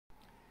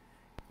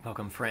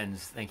Welcome,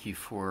 friends. Thank you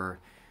for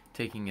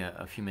taking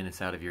a few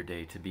minutes out of your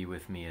day to be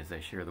with me as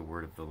I share the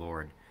word of the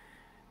Lord.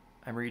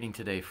 I'm reading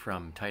today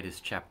from Titus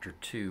chapter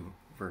 2,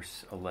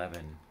 verse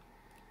 11.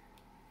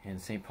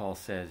 And St. Paul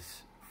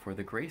says, "For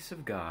the grace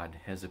of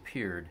God has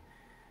appeared,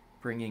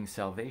 bringing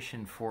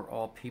salvation for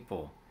all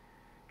people,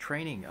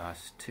 training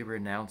us to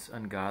renounce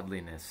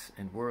ungodliness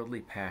and worldly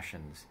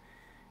passions,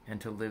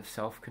 and to live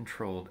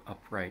self-controlled,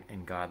 upright,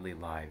 and godly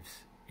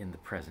lives in the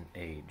present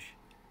age."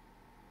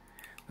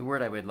 The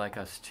word I would like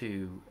us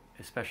to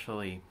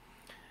especially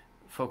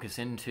focus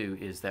into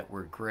is that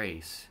word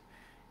grace.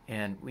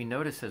 And we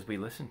notice as we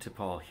listen to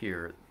Paul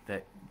here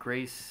that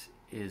grace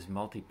is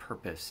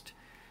multi-purposed.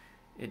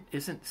 It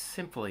isn't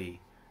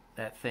simply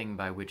that thing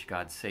by which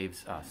God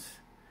saves us.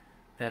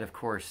 That, of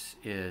course,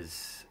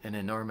 is an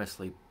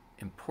enormously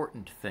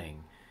important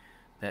thing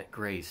that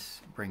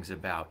grace brings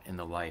about in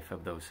the life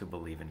of those who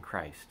believe in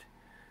Christ.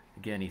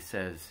 Again, he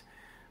says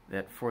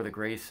that for the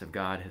grace of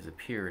God has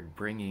appeared,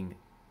 bringing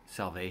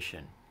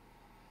salvation.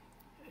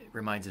 It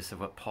reminds us of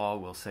what Paul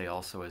will say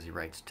also as he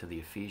writes to the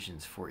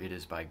Ephesians, "For it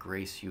is by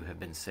grace you have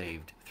been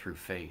saved through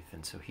faith."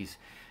 And so he's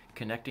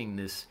connecting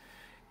this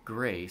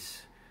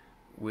grace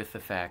with the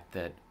fact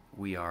that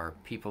we are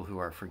people who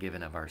are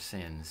forgiven of our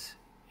sins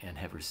and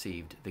have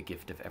received the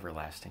gift of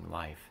everlasting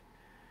life.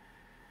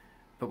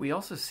 But we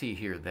also see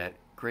here that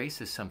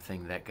grace is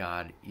something that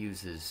God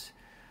uses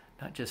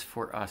not just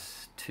for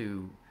us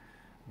to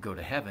go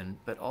to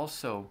heaven, but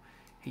also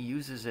he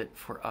uses it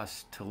for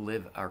us to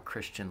live our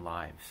Christian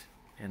lives.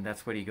 And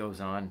that's what he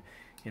goes on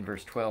in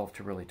verse 12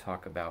 to really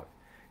talk about.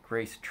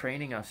 Grace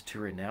training us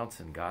to renounce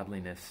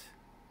ungodliness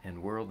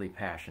and worldly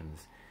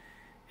passions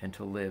and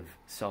to live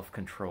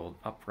self-controlled,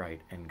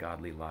 upright, and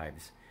godly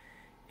lives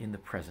in the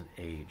present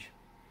age.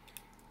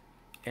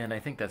 And I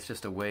think that's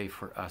just a way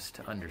for us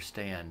to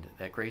understand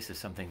that grace is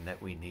something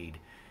that we need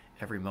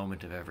every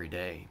moment of every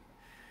day.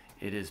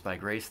 It is by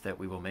grace that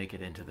we will make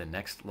it into the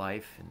next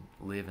life and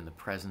live in the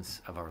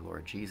presence of our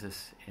Lord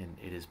Jesus. And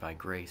it is by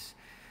grace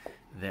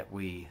that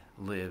we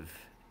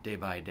live day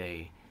by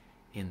day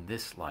in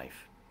this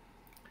life,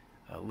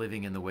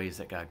 living in the ways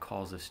that God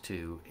calls us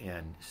to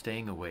and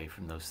staying away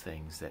from those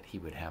things that he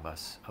would have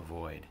us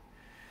avoid.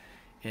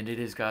 And it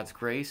is God's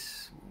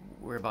grace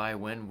whereby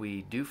when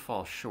we do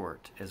fall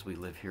short as we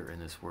live here in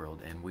this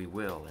world, and we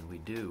will, and we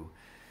do,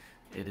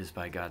 it is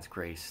by God's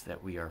grace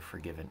that we are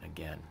forgiven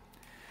again.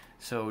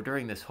 So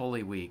during this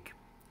Holy Week,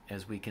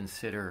 as we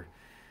consider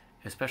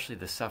especially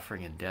the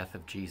suffering and death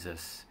of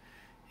Jesus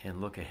and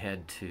look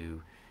ahead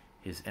to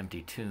his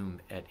empty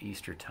tomb at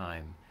Easter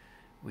time,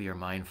 we are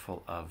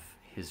mindful of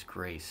his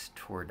grace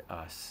toward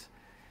us.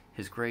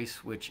 His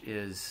grace which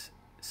is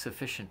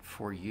sufficient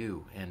for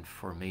you and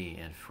for me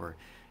and for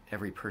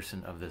every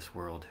person of this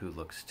world who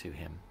looks to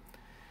him.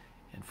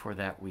 And for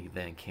that we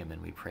thank him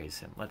and we praise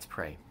him. Let's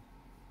pray.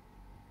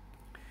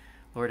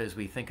 Lord, as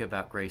we think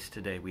about grace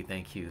today, we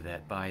thank you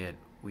that by it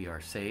we are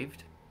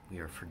saved, we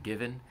are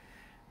forgiven,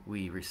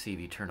 we receive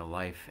eternal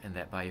life, and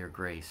that by your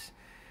grace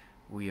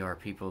we are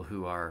people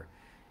who are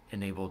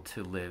enabled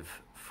to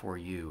live for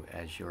you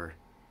as your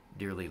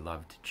dearly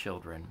loved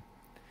children.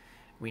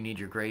 We need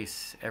your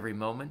grace every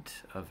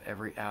moment of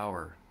every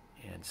hour,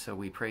 and so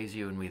we praise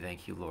you and we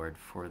thank you, Lord,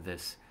 for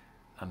this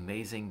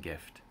amazing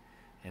gift,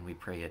 and we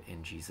pray it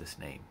in Jesus'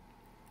 name.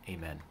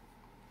 Amen.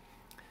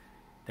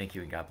 Thank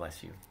you and God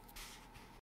bless you.